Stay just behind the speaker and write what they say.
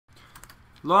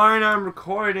Lauren, I'm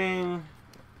recording.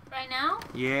 Right now?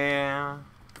 Yeah.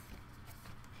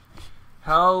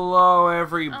 Hello,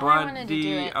 everybody. Oh, I wanted to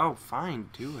do it. Oh, fine,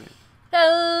 do it.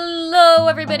 Hello,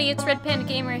 everybody. It's Red Panda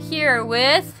Gamer here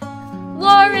with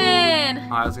Lauren. Oh,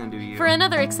 I was gonna do you. For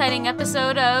another exciting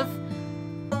episode of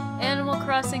Animal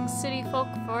Crossing City Folk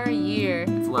for a year.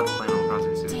 It's Let's Play Animal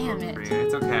Crossing City Damn Folk it. for a year.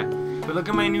 It's okay. But look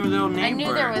at my new little neighbor. I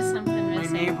knew there was something My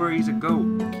missing. neighbor, he's a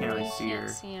goat. Can't really see her.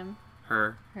 Can't see him.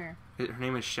 Her. Her. Her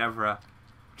name is Chevra,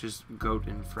 which is goat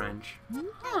in French.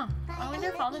 Huh. I wonder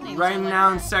if all the names Right are like now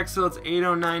in that. Sexville, it's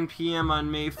 8:09 p.m. on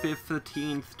May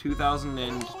 15th,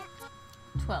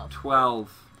 2012.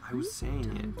 12. I was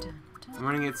saying it. Dun, I'm dun.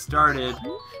 gonna get started.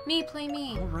 Me, play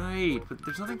me. Alright, but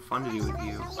there's nothing fun to do with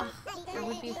you. There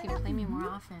would be if you play me more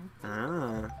often.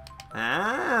 Ah.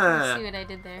 Let's see what I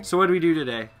did there. So what do we do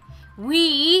today?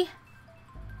 We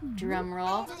drum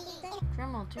roll.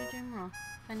 Drum roll, do drum roll.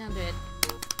 I know good.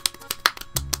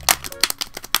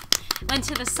 Went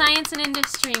to the Science and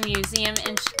Industry Museum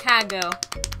in Chicago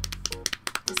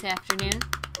this afternoon.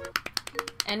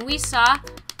 And we saw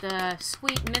the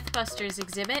sweet Mythbusters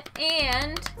exhibit,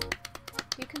 and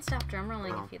you can stop drum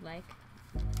rolling if you'd like.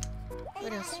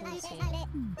 What else do we see?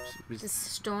 The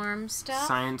storm stuff.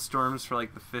 Science storms for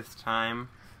like the 5th time,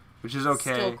 which is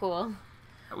okay. Still cool.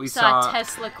 We Saw saw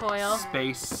Tesla coil.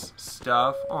 space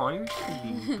stuff. Oh, you're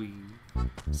baby.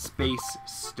 Space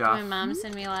stuff. My mom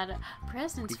sent me a lot of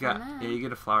presents You for got Mom. you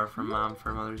get a flower from Mom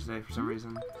for Mother's Day for some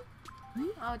reason.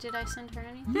 Oh, did I send her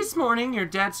anything? This morning, your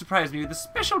dad surprised me with a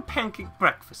special pancake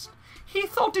breakfast. He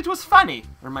thought it was funny.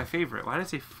 Or my favorite. Why did I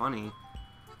say funny?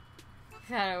 I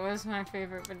thought it was my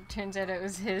favorite, but it turns out it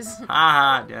was his.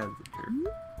 Haha, Dad's a jerk.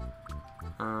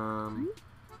 I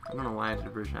don't know why I did a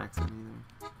British accent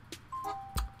either.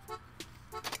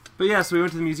 But yeah, so we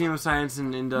went to the Museum of Science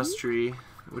and Industry,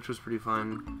 which was pretty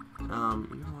fun. We have a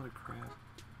lot of crap.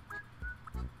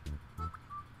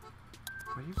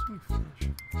 Why do you have so many fish?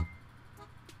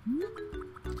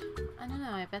 I don't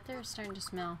know, I bet they're starting to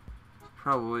smell.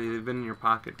 Probably. They've been in your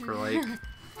pocket for like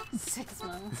 6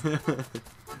 months.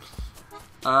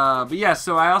 But yeah,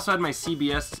 so I also had my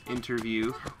CBS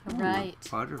interview. Right. Ooh,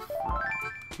 butterfly.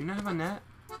 Do you not have a net?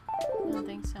 I don't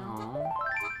think so. Oh.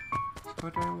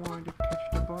 But I wanted to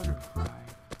catch the butterfly.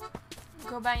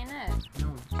 Go buy a net.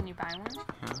 No. Can you buy one?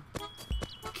 Yeah.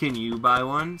 Can you buy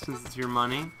one since it's your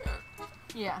money?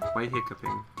 Yeah. Why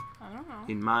hiccuping I don't know.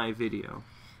 in my video?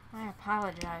 I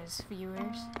apologize,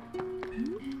 viewers.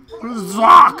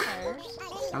 Zock!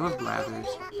 I love blathers.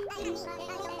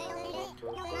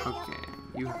 Okay,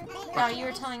 Oh, you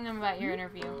were telling them about your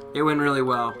interview. It went really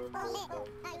well.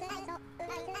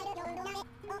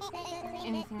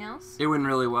 Anything else? It went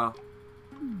really well.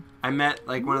 I met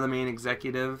like one of the main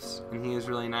executives, and he was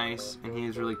really nice, and he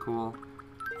was really cool,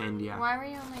 and yeah. Why were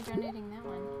you only donating that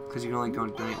one? Because you can only go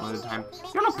and donate one at a time.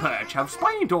 Yellow perch have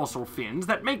spiny dorsal fins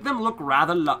that make them look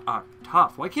rather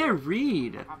tough. Why can't I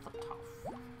read?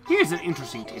 Here's an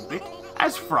interesting tidbit.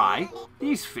 As fry,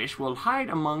 these fish will hide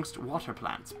amongst water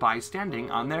plants by standing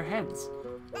on their heads.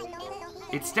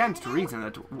 It stands to reason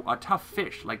that a tough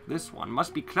fish like this one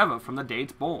must be clever from the day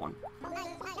it's born.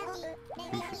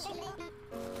 Interesting.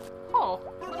 Oh,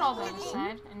 put all that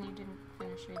aside, and you didn't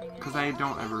finish reading it. Because I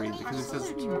don't ever read, because it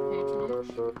says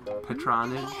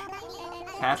Patronage.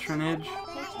 patronage,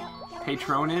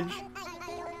 patronage,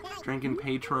 drinking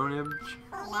patronage.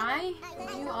 Why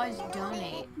do you always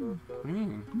donate? What do you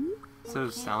mean? So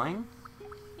selling?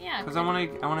 Yeah. Because I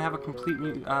want to have a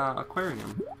complete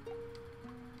aquarium.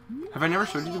 Have I never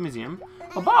showed you the museum?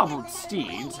 Well, bobbled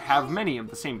steeds have many of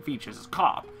the same features as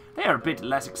carp. They are a bit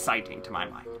less exciting to my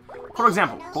mind. For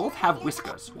example, both have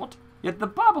whiskers. What? Yet the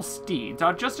bobbled steeds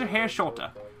are just a hair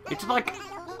shorter. It's like,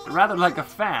 rather like a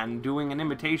fan doing an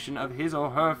imitation of his or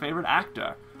her favorite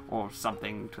actor, or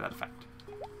something to that effect.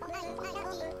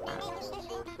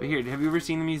 But here, have you ever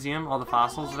seen the museum? All the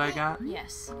fossils that I got?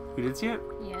 Yes. You did see it?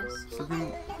 Yes. So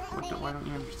then, why don't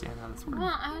you understand how this works?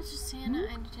 Well, I was just saying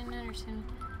I didn't understand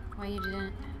why you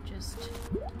didn't just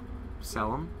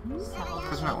Sell them? sell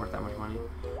Because them. they're not worth that much money.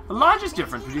 The largest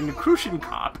difference between the crucian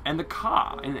carp and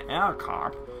the air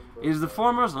carp is the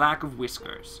former's lack of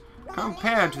whiskers.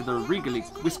 Compared to the regally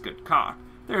whiskered carp,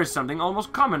 there is something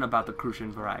almost common about the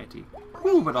crucian variety.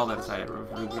 Ooh, but all that aside, I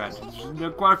regret.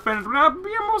 They're quite finished. I'll be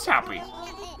most happy.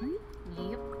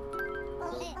 Yep.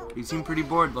 You seem pretty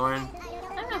bored, Lauren.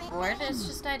 I'm not bored. It's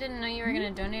just I didn't know you were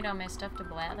gonna donate all my stuff to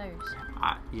Blathers.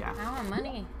 Yeah. Our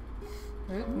money.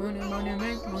 Make money, money,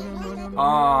 make money, money.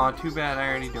 Aw, too bad I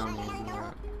already donated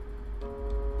that.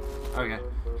 Okay.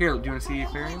 Here, do you want to see the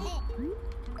aquarium?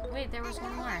 Wait, there was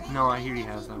one more. No, I hear he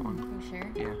has that one. You sure?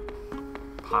 Yeah.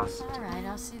 pasta. Alright,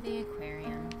 I'll see the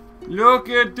aquarium. Look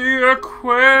at the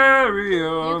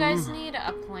aquarium. You guys need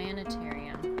a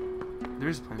planetarium.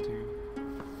 There's a planetarium.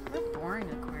 What a boring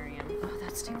aquarium. Oh,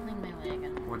 that's tickling my leg. I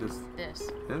don't know. What is this?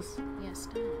 this? Yes,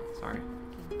 stop. Sorry.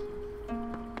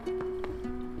 Thank you.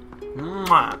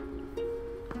 Mwah.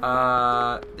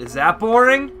 Is that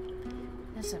boring?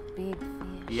 That's a big fish.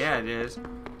 Yeah, it is.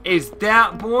 Is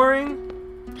that boring?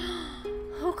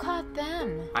 Who caught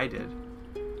them? I did.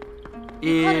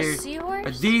 You caught a Are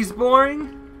seahorse? these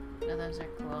boring? No, those are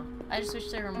cool. I just wish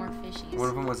there were more fishies. One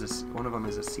of them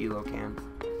is a coelacanth,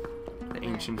 the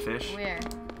ancient fish. Where?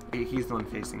 He's the one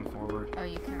facing forward. Oh,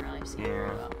 you can't really see him Yeah.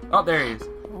 very well. Oh, there he is.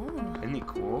 Ooh. Isn't he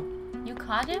cool? You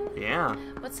caught him? Yeah.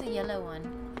 What's the yellow one?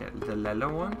 Yeah, the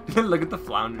Lelo one. Look at the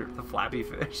flounder, the flappy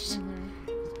fish.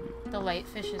 The light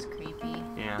fish is creepy.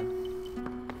 Yeah.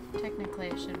 Technically,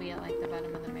 it should be at like the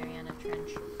bottom of the Mariana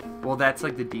Trench. Well, that's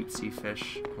like the deep sea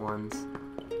fish ones.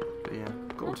 But yeah, I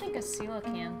don't gold. think a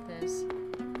coelacanth is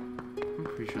I'm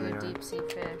pretty sure a they are. deep sea I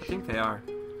fish. think they are.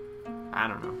 I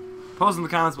don't know. Post in the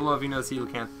comments below if you know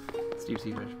coelacanth. It's deep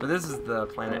sea fish. But this is the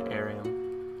planetarium.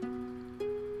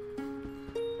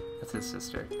 That's his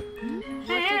sister. Look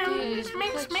at these.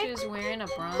 Looks like she was wearing a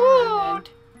bra on her head.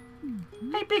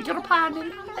 I beg your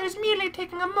pardon. I was merely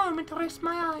taking a moment to rest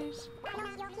my eyes.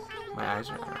 My eyes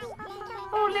are out.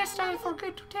 Oh, lest I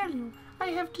forget to tell you, I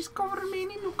have discovered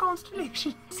many new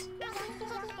constellations.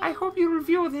 I hope you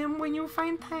review them when you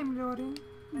find time, Lauren.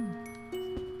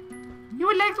 You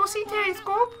would like to see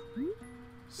Telescope?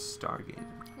 Stargate.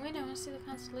 Wait, I want to see the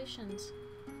constellations.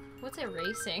 What's it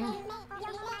racing?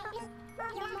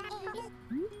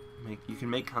 You can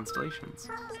make constellations.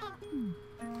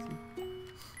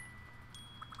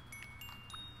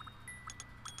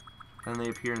 Then they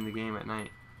appear in the game at night.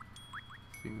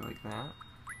 So you can go like that.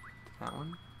 That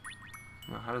one.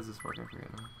 No, how does this work? I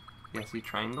forget now. Yeah, see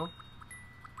triangle?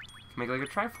 You can make like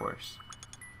a Triforce.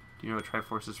 Do you know what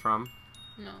Triforce is from?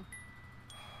 No.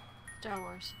 Star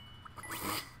Wars.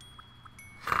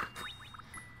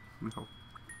 No.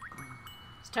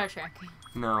 Star Trek.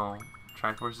 No.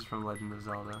 Triforce is from Legend of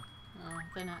Zelda. Oh,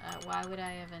 then why would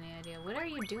I have any idea? What are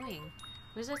you doing?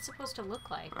 What is that supposed to look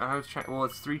like? I was trying. Well,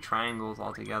 it's 3 triangles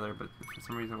all together, but for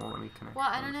some reason it won't let me connect. Well,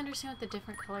 I those. don't understand what the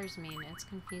different colors mean. It's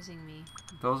confusing me.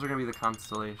 Those are gonna be the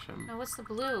constellation. No, what's the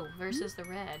blue versus the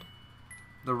red?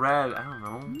 The red, I don't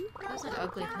know. That was an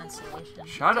ugly constellation.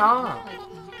 Shut Didn't look up! like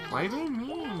anything. Why are you being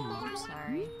mean? I'm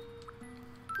sorry.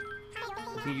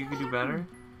 You think you could do better?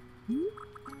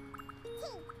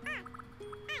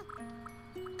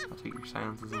 I'll take your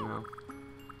silence as a no.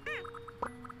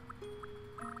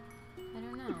 I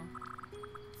don't know.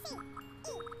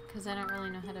 Because I don't really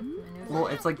know how to maneuver. Well,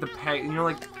 it's like the peg, you know,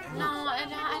 like... No, I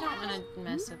don't want to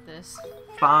mess with this.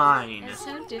 Fine. It's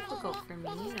so difficult for me.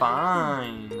 You know?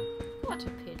 Fine. What a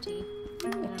pity. I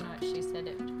don't know what she said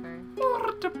it for.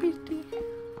 What a pity.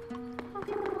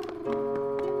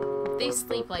 They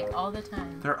sleep like all the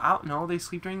time. They're out. No, they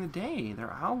sleep during the day.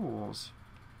 They're owls.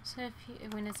 So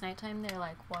when it's nighttime, they're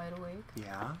like wide awake.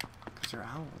 Yeah, because they're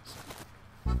owls.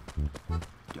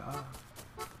 Duh.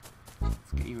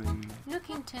 Let's get you in there. No,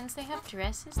 King Tins, they have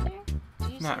dresses there? Do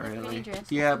you Not see the pretty really.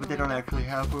 dresses Yeah, in but the they don't window? actually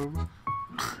have them.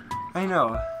 I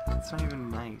know. It's not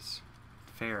even nice.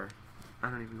 Fair. I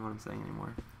don't even know what I'm saying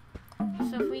anymore.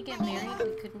 So if we get married,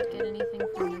 we couldn't get anything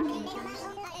from the King Tins?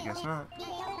 I guess not.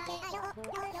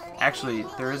 Actually,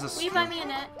 there is a... Will you buy me a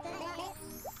net?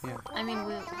 Yeah. I mean,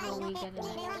 will we get a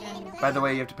net? And By the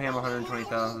way, you have to pay him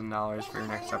 $120,000 for your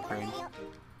next upgrade.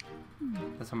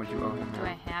 That's how much you owe him do now.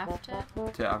 I have to?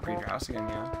 To upgrade your house again,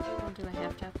 yeah. Or do I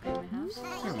have to upgrade my house?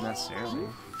 Not necessarily.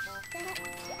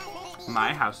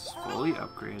 My house is fully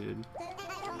upgraded.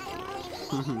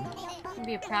 It'd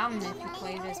be a problem if you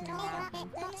played as me more often.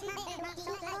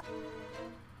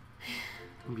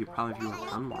 It'd be a problem if you were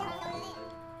done more often.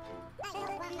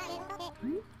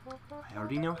 I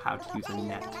already know how to use a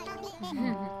net.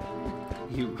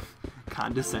 You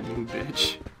condescending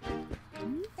bitch.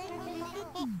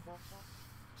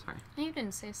 Sorry. You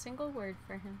didn't say a single word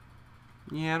for him.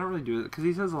 Yeah, I don't really do it because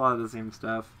he says a lot of the same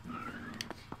stuff.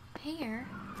 Pear?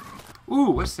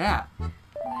 Ooh, what's that? I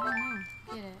don't know.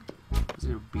 Get it. Is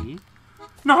it a bee?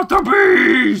 Not the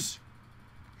bees!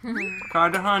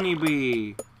 Caught a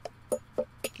honeybee.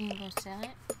 Can you go sell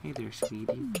it? Hey there,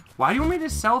 sweetie. Why do you want me to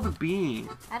sell the bee?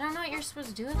 I don't know what you're supposed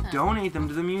to do with them. Donate them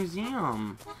to the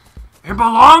museum. It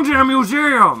belongs in a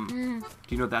museum! Do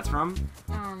you know what that's from?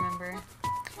 I don't remember.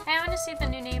 Hey, I want to see the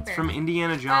new neighbor. It's from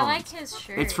Indiana Jones. I like his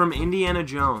shirt. It's from Indiana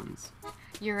Jones.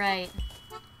 You're right.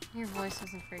 Your voice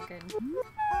isn't very good.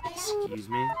 Excuse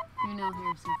me? You know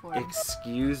Harrison Ford.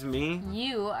 Excuse me?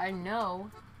 You are no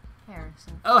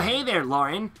Harrison. Oh, hey there,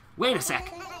 Lauren. Wait a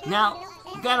sec. Now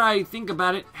that I think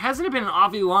about it, hasn't it been an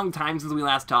awfully long time since we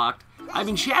last talked? I've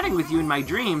been chatting with you in my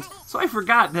dreams, so I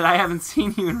forgot that I haven't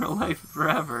seen you in real life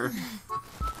forever.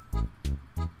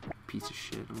 Piece of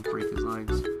shit. I'm gonna break his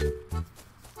legs.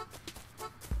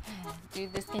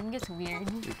 Dude, this game gets weird.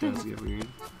 It does get weird.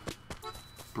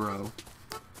 Bro.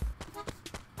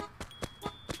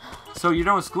 So you're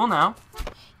done with school now?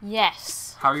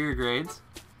 Yes. How are your grades?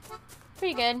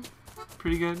 Pretty good.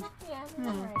 Pretty good? Yeah,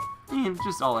 alright. I mean,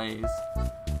 just all A's.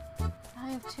 I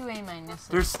have 2 A minuses.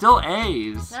 They're still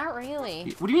A's. Not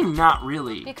really. What do you mean, not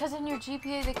really? Because in your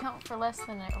GPA they count for less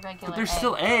than a regular But they're A.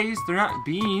 still A's. They're not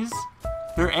B's.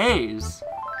 They're A's.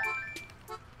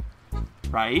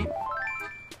 Right?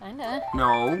 Kinda.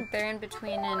 No. They're in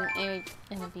between an A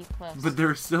and a B+. But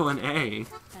they're still an A.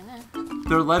 Kinda.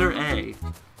 They're letter A.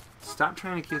 Stop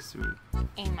trying to kiss me.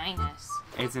 A minus.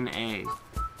 It's an A.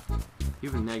 You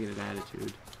have a negative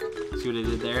attitude. See what I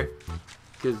did there?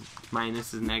 Because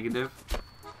minus is negative.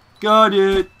 Got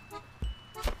it!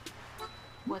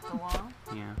 With the wall?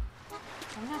 Yeah.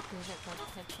 I'm not good at bug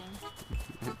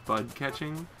catching. Bud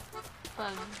catching?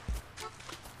 Bug.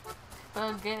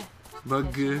 Bug. Bug.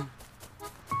 Catching.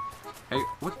 Hey,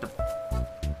 what the?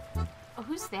 Oh,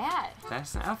 who's that?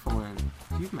 That's Evelyn.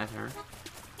 You've met her.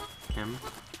 Him.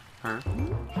 Her.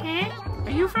 Hey,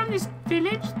 are you from this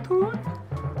village too?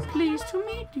 Pleased to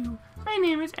meet you. My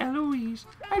name is Eloise.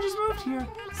 I just moved here.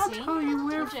 I'll See? tell you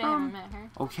where Told you I haven't from. met her.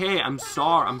 Okay, I'm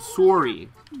sorry. I'm sorry.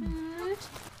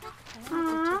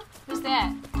 Who's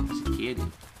that? It's a kitty.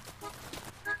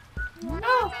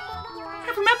 Oh,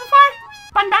 have you met before?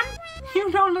 Bun Bun?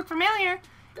 You don't look familiar.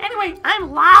 Anyway,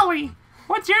 I'm Lolly.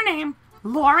 What's your name?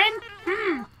 Lauren?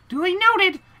 Duly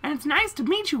noted. And it's nice to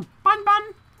meet you, Bun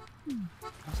Bun.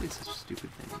 I say such stupid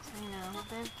things. I know.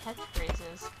 They're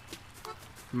catchphrases.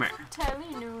 Meh. Tyler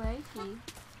Nowicki.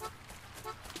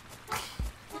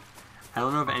 I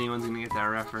don't know if anyone's gonna get that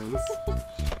reference.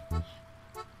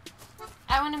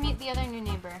 I want to meet the other new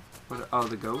neighbor. What? Oh,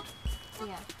 the goat?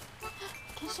 Yeah.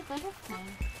 Catch a butterfly.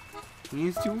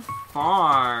 He's too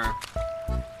far.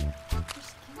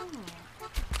 Just kidding me.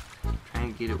 Try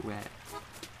and get it wet.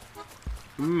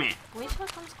 Meh. Wait till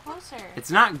it comes closer.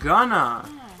 It's not gonna.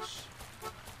 Gosh.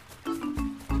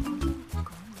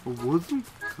 It wasn't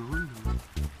gonna.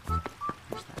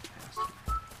 Where's that bastard?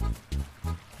 I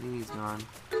think he's gone.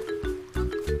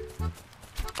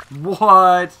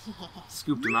 What?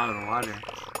 Scooped him out of the water.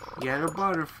 Yellow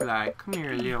butterfly. Come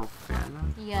here, little fella.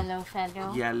 Yellow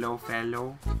fellow. Yellow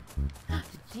fellow.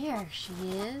 There she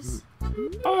is.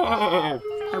 Oh,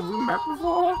 have we met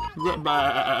before?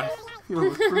 Yeah, you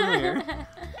look familiar.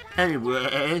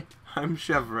 Anyway, I'm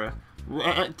Chevra.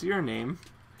 What's your name?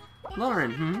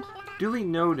 Lauren, Duly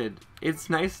noted. It's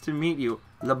nice to meet you.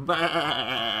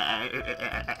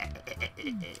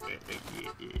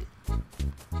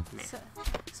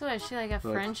 So is she like a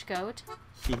French goat?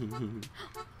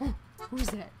 Who's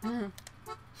that?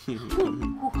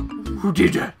 Who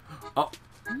did that? Oh.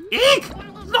 Eek!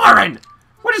 Lauren!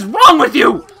 What is wrong with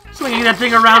you? Swinging that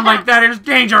thing around like that is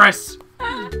dangerous!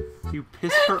 You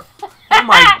pissed her... Oh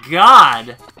my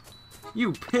god!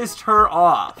 You pissed her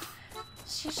off.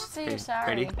 She should say Okay, you're sorry.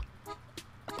 ready?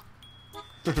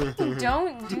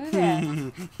 Don't do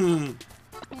that.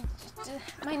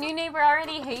 My new neighbor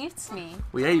already hates me.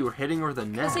 Well, yeah, you were hitting her with a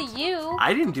net. Was it you?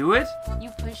 I didn't do it. You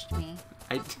pushed me.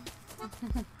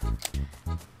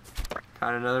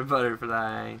 Caught another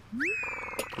butterfly.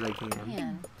 Because I can.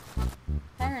 Man.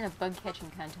 If I were in a bug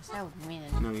catching contest, I would win.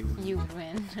 No, you wouldn't. You would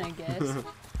win, I guess.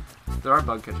 There are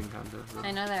bug catching contests. Though.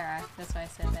 I know there are. That's why I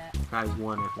said that. I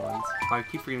won it once. I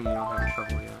keep forgetting you don't have a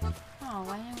shovel yet. Oh,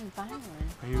 why didn't we buy one?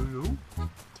 I don't know.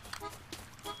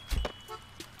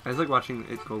 I was like watching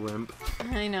it go limp.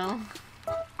 I know.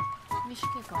 We should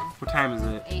get going. What time is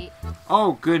it? 8.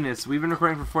 Oh, goodness. We've been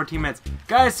recording for 14 minutes.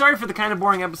 Guys, sorry for the kind of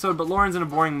boring episode, but Lauren's in a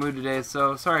boring mood today,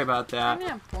 so sorry about that. I'm in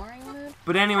a boring mood.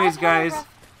 But anyways, I've had a guys... rough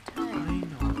I time.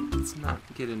 know. Let's not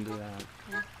get into that.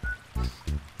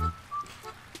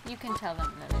 You can tell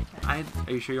them another time.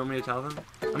 Are you sure you want me to tell them?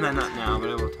 I'm not now, but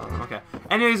I will tell them. Okay.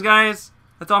 Anyways, guys,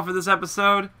 that's all for this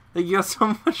episode. Thank you guys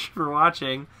so much for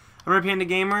watching. I'm Red Panda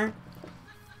Gamer.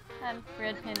 I'm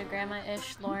Red Panda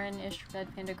Grandma-ish, Lauren-ish,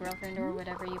 Red Panda Girlfriend, or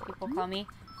whatever you people call me.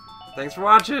 Thanks for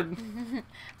watching.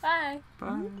 Bye.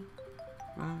 Bye.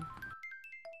 Bye.